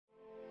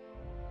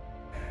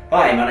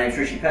Hi, my name's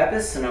Rishi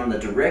Pappas and I'm the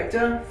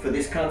director for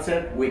this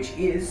concept, which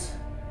is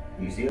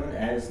New Zealand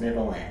as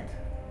Neverland.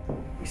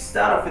 We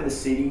start off in the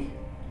city.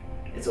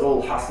 It's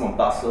all hustle and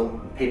bustle.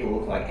 People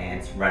look like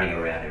ants running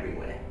around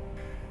everywhere.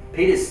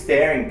 Peter's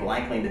staring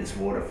blankly into this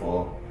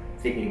waterfall,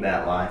 thinking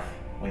about life,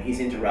 when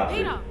he's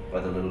interrupted by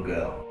the little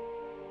girl.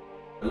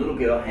 The little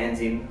girl hands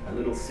him a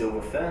little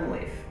silver fern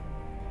leaf.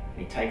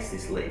 He takes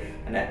this leaf,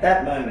 and at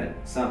that moment,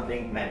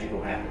 something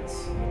magical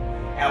happens.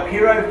 Our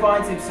hero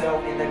finds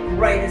himself in the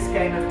greatest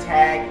game of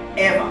tag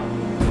ever.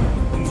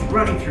 He's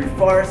running through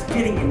forests,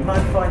 getting in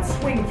mud fights,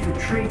 swinging through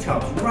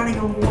treetops, running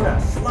on water,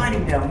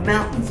 sliding down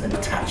mountains, and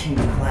touching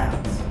the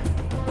clouds.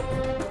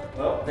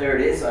 Well, there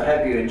it is. I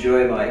hope you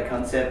enjoy my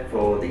concept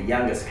for the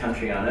youngest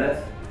country on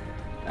earth.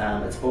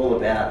 It's all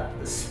about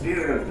the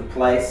spirit of the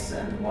place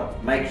and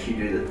what makes you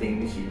do the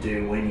things you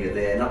do when you're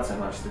there, not so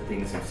much the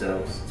things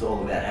themselves. It's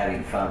all about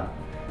having fun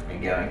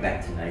and going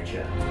back to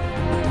nature.